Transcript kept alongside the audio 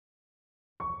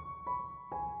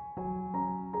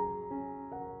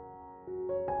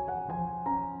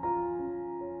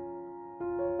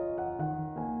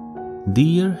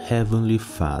Dear Heavenly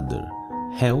Father,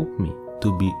 help me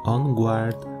to be on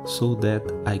guard so that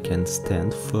I can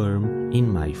stand firm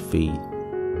in my faith.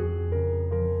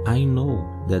 I know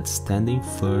that standing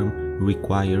firm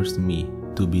requires me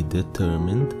to be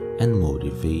determined and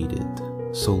motivated.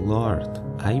 So Lord,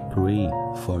 I pray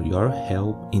for your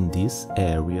help in this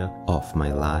area of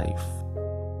my life.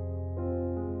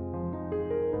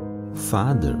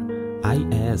 Father, I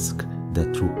ask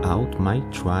that throughout my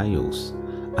trials,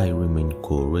 I remain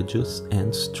courageous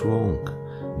and strong,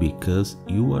 because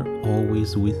you are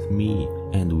always with me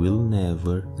and will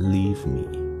never leave me.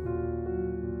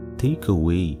 Take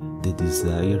away the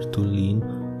desire to lean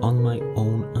on my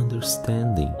own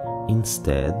understanding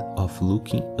instead of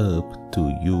looking up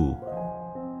to you.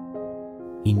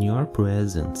 In your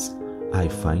presence, I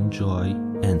find joy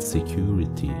and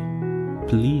security.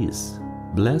 Please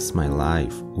bless my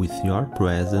life with your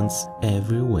presence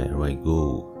everywhere I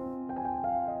go.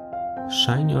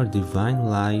 Shine your divine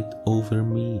light over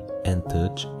me and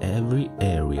touch every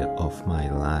area of my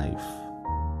life.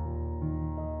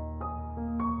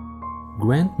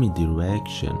 Grant me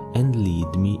direction and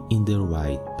lead me in the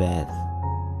right path.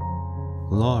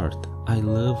 Lord, I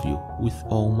love you with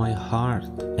all my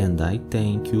heart, and I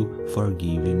thank you for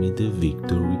giving me the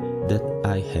victory that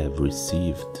I have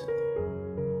received.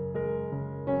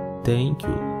 Thank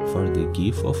you for the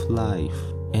gift of life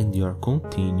and your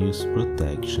continuous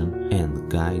protection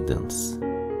and guidance.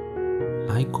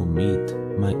 I commit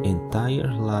my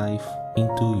entire life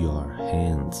into your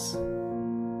hands.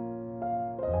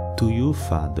 To you,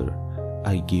 Father,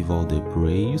 I give all the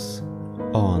praise,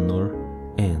 honor,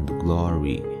 and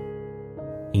glory.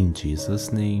 In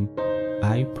Jesus' name,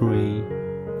 I pray.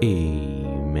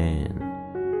 Amen.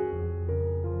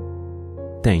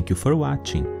 Thank you for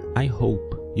watching. I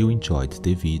hope you enjoyed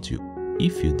the video.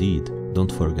 If you did,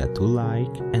 don't forget to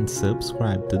like and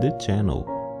subscribe to the channel.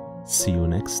 See you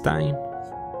next time.